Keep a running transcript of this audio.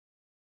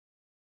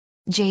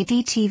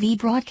JDTV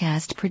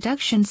Broadcast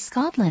Productions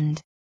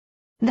Scotland,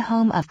 the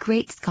home of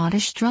great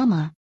Scottish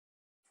drama.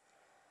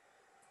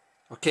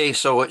 Okay,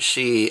 so it's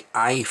the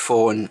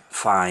iPhone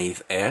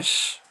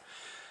 5S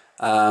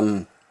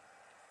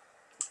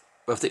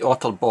with the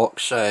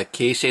Otterbox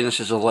casing. This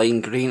is a lime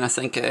green, I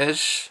think it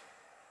is.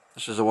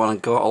 This is the one I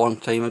got a long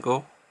time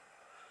ago.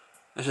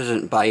 This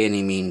isn't by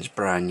any means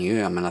brand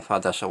new. I mean, I've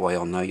had this a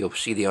while now. You'll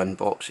see the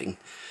unboxing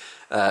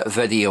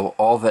video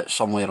of it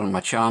somewhere on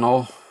my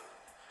channel.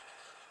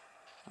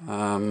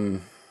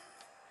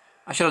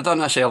 I should have done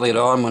this earlier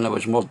on when there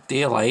was more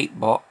daylight,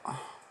 but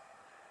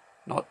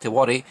not to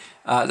worry.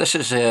 This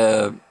is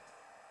the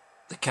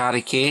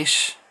carry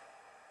case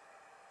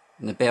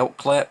and the belt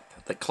clip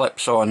that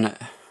clips on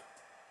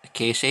the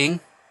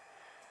casing,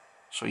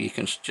 so you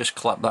can just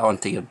clip that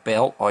onto your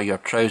belt or your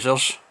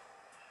trousers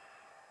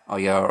or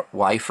your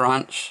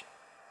Y-fronts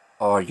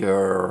or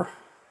your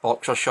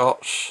boxer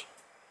shorts,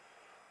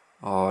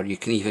 or you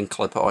can even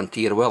clip it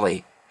onto your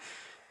willy.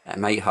 It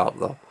might hurt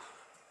though.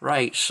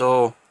 Right,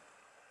 so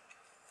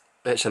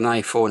it's an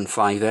iPhone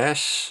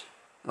 5S,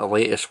 the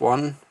latest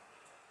one,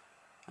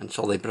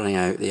 until they bring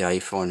out the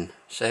iPhone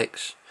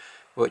 6,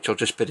 which will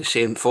just be the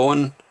same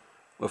phone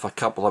with a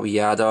couple of wee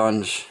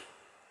add-ons.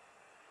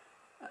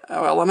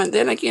 Well, I mean,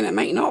 then again, it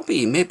might not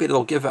be. Maybe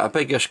they'll give it a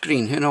bigger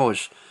screen, who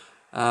knows.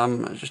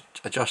 Just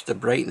adjust the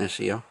brightness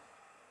here.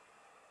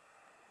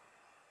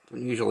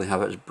 Don't usually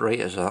have it as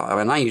bright as that. I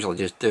mean, I usually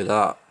just do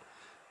that.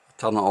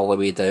 Turn it all the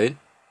way down.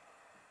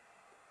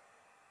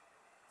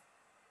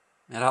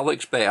 Yeah, that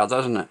looks better,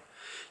 doesn't it?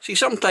 See,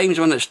 sometimes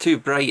when it's too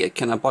bright, it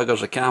kind of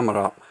buggers the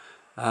camera up.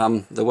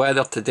 The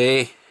weather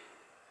today,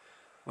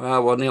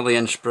 well, we're nearly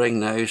in spring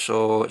now,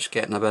 so it's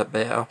getting a bit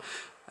better.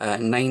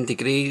 9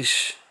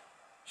 degrees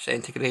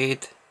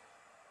centigrade.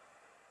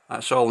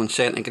 That's all in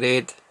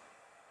centigrade.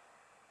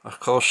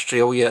 Of course,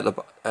 Australia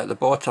at the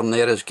bottom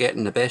there is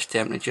getting the best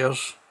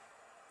temperatures.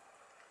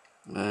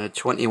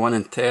 21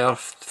 in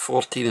Perth,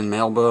 14 in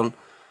Melbourne,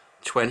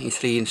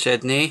 23 in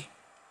Sydney.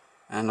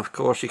 And of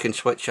course you can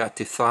switch that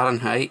to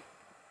Fahrenheit,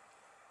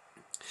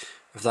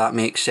 if that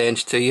makes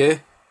sense to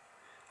you.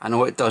 I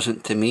know it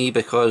doesn't to me,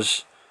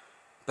 because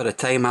by the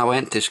time I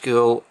went to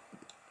school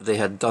they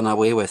had done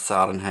away with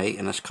Fahrenheit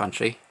in this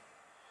country.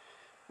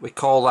 We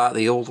call that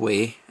the old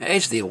way. It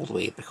is the old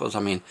way, because I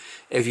mean,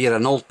 if you're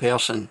an old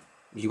person,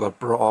 you were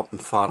brought up in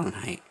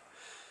Fahrenheit.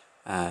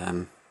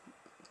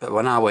 But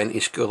when I went to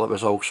school it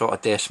was all sort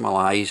of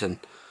decimalised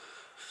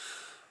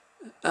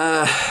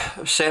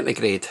and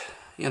centigrade.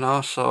 You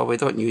know, so we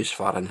don't use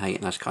Fahrenheit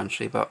in this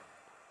country, but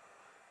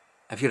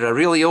if you're a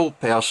really old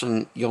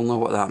person, you'll know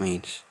what that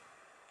means.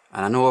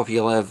 And I know if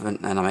you live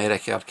in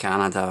America or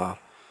Canada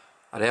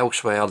or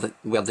elsewhere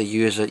where they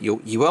use it,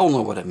 you will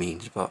know what it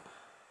means, but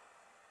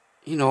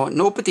you know,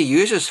 nobody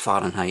uses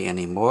Fahrenheit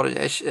anymore.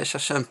 It's a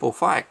simple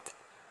fact.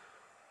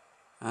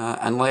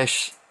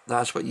 Unless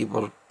that's what you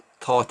were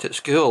taught at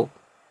school,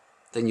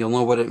 then you'll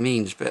know what it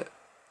means. But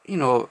you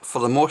know,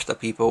 for the most of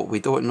people, we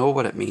don't know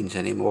what it means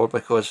anymore,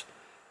 because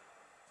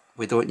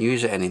we don't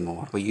use it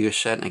anymore. We use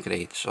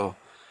centigrade. So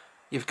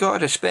you've got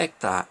to respect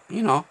that,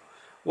 you know.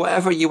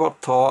 Whatever you were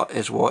taught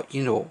is what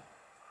you know.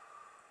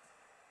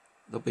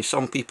 There'll be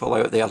some people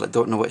out there that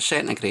don't know what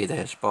centigrade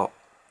is, or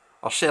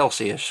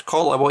Celsius.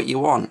 Call it what you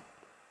want.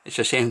 It's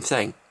the same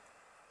thing.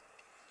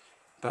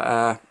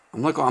 But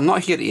I'm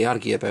not here to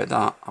argue about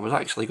that. I was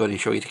actually going to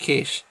show you the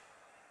case.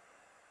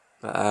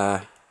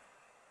 But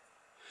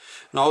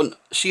no,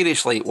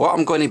 seriously, what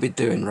I'm going to be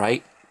doing,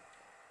 right?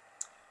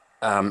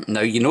 Now,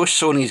 you know,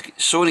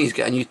 Sony's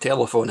got a new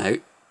telephone out.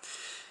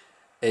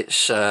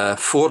 It's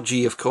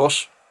 4G, of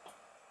course.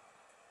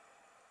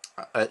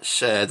 It's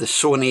the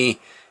SONY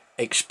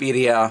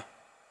Experia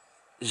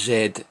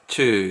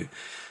Z2.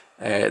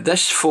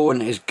 This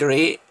phone is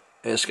great.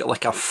 It's got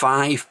like a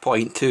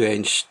 5.2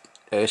 inch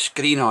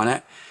screen on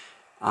it,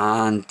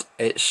 and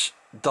it's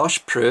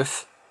dust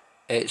proof.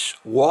 It's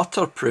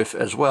waterproof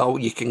as well.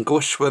 You can go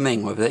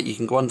swimming with it. You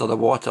can go under the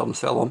water and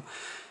film.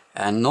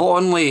 And not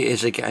only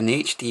is it got an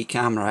HD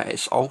camera,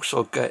 it's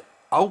also got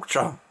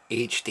Ultra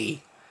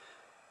HD,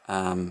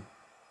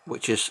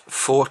 which is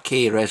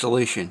 4K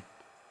resolution.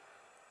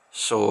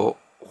 So,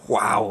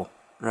 wow,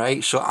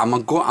 right? So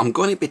I'm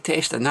going to be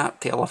testing that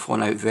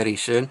telephone out very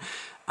soon,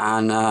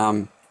 and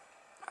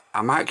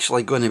I'm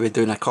actually going to be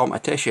doing a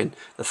competition,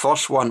 the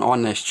first one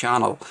on this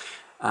channel,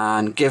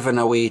 and giving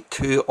away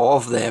 2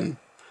 of them.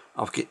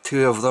 I've got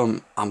 2 of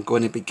them. I'm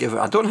going to be giving.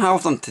 I don't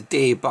have them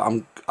today,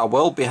 but I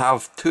will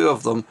have 2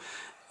 of them,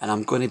 and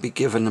I'm going to be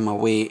giving them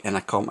away in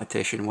a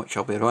competition which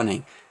I'll be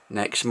running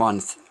next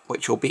month,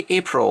 which will be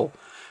April.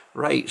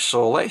 Right,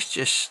 so let's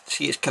just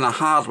see. It's kind of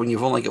hard when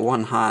you've only got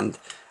one hand.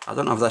 I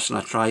don't have this on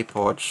a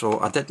tripod, so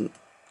I didn't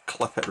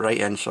clip it right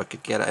in so I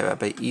could get it out a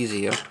bit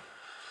easier.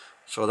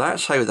 So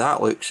that's how that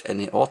looks in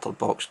the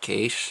Otterbox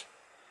case.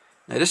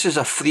 Now this is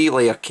a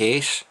 3-layer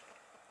case.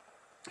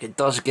 It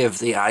does give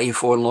the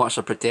iPhone lots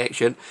of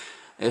protection.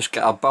 It's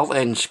got a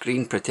built-in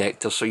screen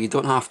protector, so you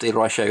don't have to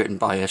rush out and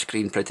buy a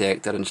screen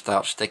protector and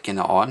start sticking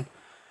it on.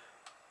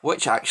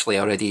 which actually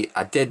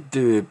I did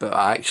do, but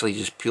I actually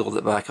just peeled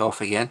it back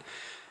off again.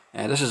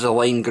 This is a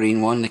lime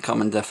green one. They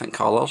come in different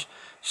colours.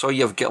 So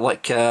you've got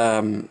like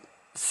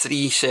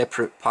 3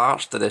 separate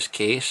parts to this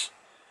case.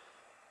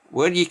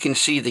 Where you can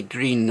see the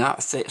green,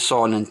 that fits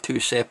on in 2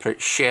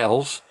 separate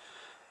shells.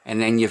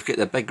 And then you've got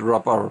the big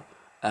rubber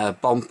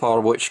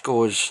bumper which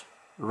goes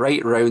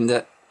right round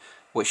it,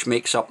 which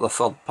makes up the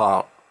third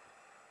part.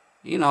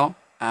 You know,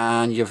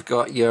 and you've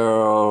got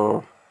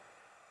your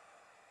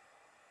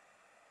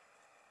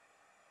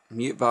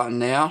mute button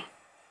there.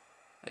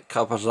 It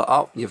covers it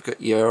up. You've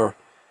got your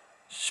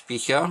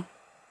speaker,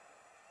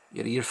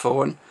 your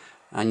earphone,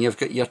 and you've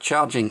got your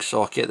charging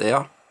socket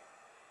there.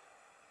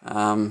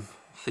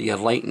 For your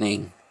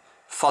lightning,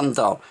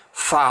 thunder,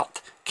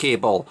 fart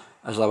cable,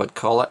 as I would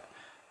call it.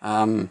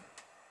 And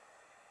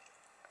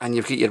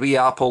you've got your wee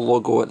Apple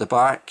logo at the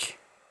back,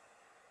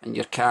 and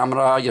your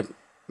camera, your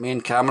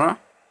main camera,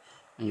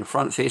 and your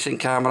front facing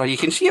camera. You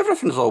can see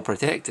everything's all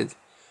protected.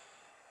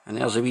 And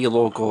there's a wee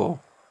logo,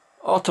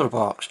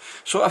 Otterbox.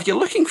 So if you're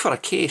looking for a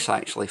case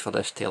actually for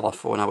this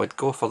telephone, I would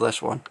go for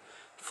this one.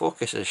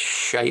 Focus is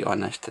shite on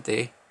this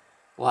today.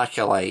 Lack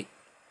of light.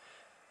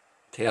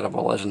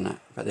 Terrible, isn't it?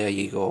 But there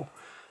you go.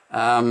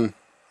 I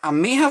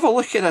may have a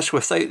look at this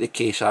without the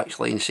case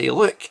actually and say,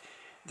 look,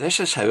 this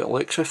is how it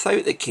looks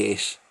without the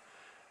case.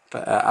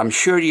 But I'm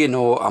sure you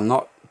know I'm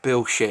not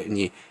bullshitting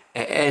you.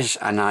 It is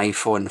an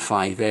iPhone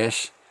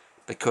 5S,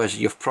 because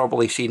you've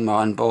probably seen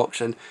my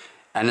unboxing.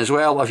 And as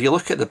well, if you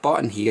look at the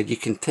button here, you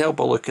can tell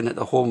by looking at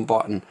the home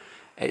button,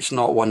 it's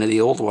not one of the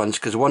old ones,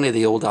 because one of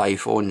the old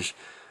iPhones,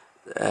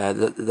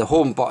 the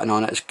home button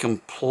on it is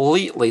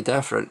completely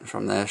different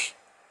from this.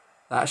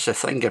 That's the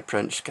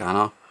fingerprint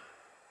scanner.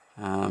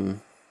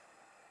 In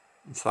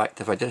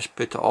fact, if I just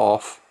put it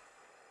off,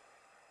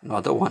 no,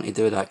 I don't want to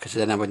do that, because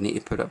then I would need to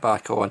put it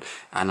back on,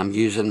 and I'm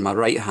using my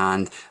right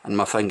hand and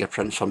my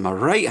fingerprints on my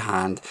right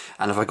hand,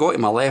 and if I go to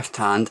my left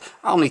hand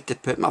I'll need to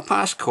put my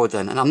passcode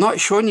in, and I'm not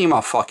showing you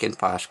my fucking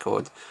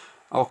passcode.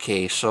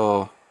 Okay,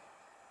 so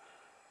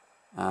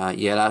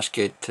yeah, that's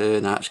good too,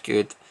 and that's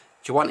good. Do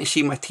you want to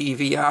see my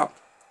TV app?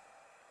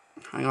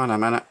 Hang on a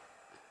minute.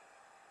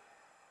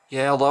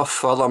 Yeah, I love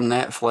Fulham,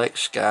 Netflix,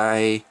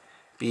 Sky,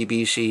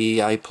 BBC,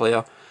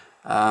 iPlayer,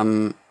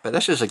 but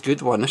this is a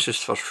good one. This is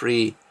for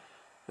free.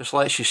 This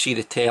lets you see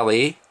the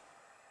telly,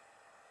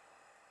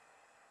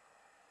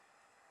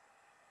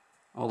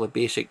 all the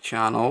basic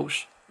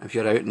channels if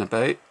you're out and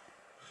about.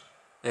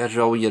 There's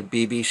all your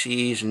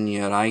BBCs and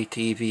your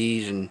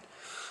ITVs and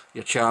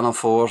your Channel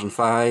 4s and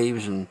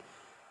 5s and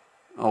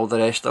all the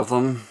rest of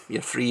them,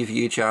 your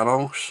Freeview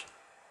channels.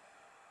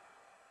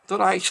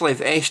 Don't actually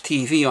have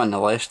STV on the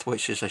list,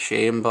 which is a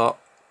shame, but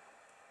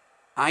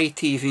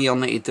ITV I'll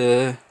need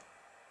to do.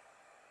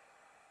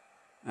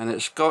 And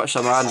it's got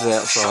some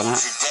adverts on it,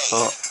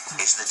 but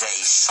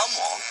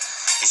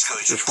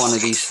just one of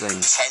these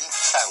things.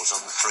 £10,300,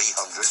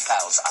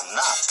 and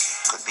that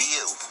could be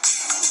you.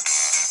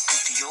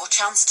 And for your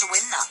chance to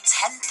win that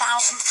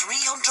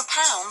 £10,300,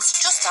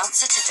 just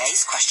answer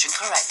today's question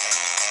correctly.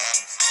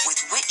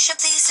 With which of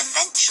these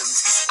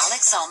inventions is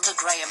Alexander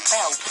Graham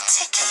Bell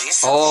particularly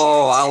associated?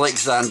 Oh,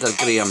 Alexander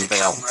Graham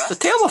Bell. The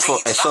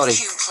telephone, sorry.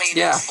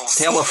 Yeah,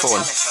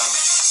 telephone.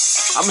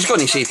 I was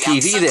going to say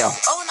TV there.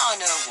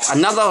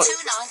 Another,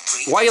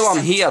 while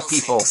I'm here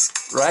people,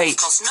 right,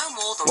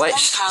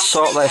 let's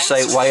sort this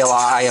out while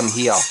I am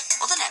here.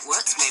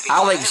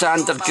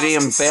 Alexander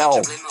Graham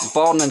Bell,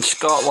 born in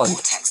Scotland,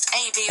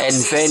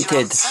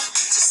 invented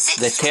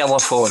the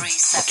telephone,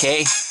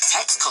 okay?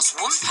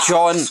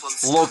 John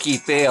Logie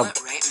Baird,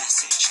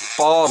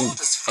 born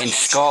in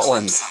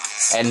Scotland,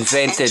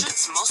 invented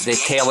the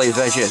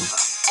television.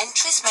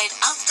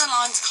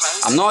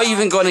 I'm not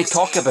even going to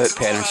talk about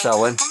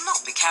penicillin,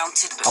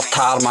 or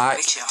tarmac,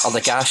 or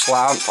the gas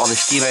lamp, or the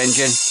steam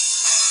engine.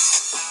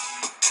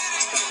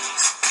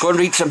 Go and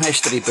read some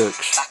history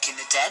books.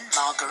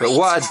 But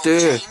what I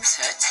do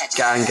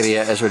get angry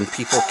at is when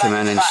people come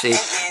in and say,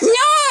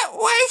 no, it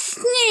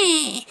wasn't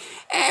me.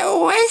 It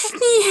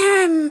wasn't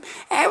him.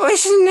 It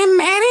was an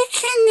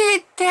American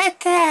that did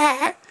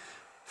that.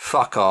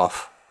 Fuck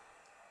off.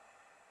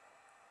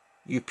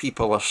 You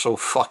people are so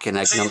fucking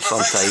ignorant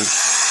sometimes.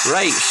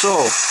 Right, so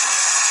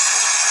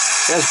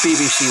there's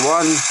BBC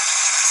One.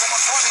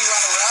 Someone finally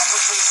ran around,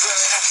 which was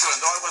excellent.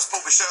 I almost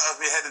pulled my shirt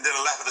over my head and did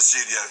a lap of the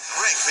studio.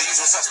 Rick, the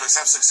usual suspects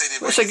have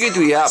succeeded. It's a good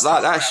wee app,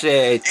 that. That's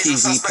a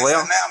TV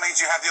player. Now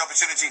means you have the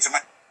opportunity to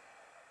make.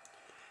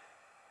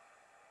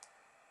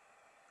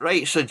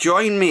 Right, so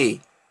join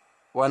me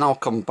when I'll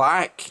come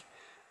back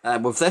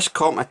with this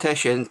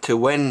competition to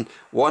win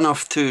one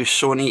of 2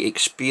 Sony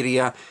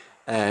Experia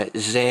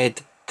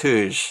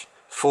Z2s.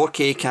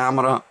 4K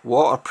camera,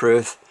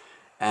 waterproof.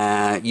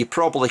 You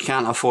probably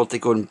can't afford to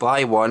go and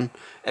buy one.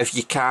 If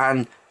you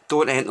can,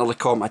 don't enter the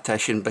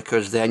competition,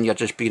 because then you're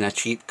just being a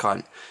cheap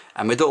cunt.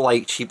 And we don't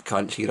like cheap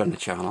cunts here on the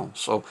channel.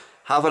 So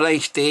have a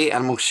nice day,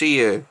 and we'll see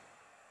you.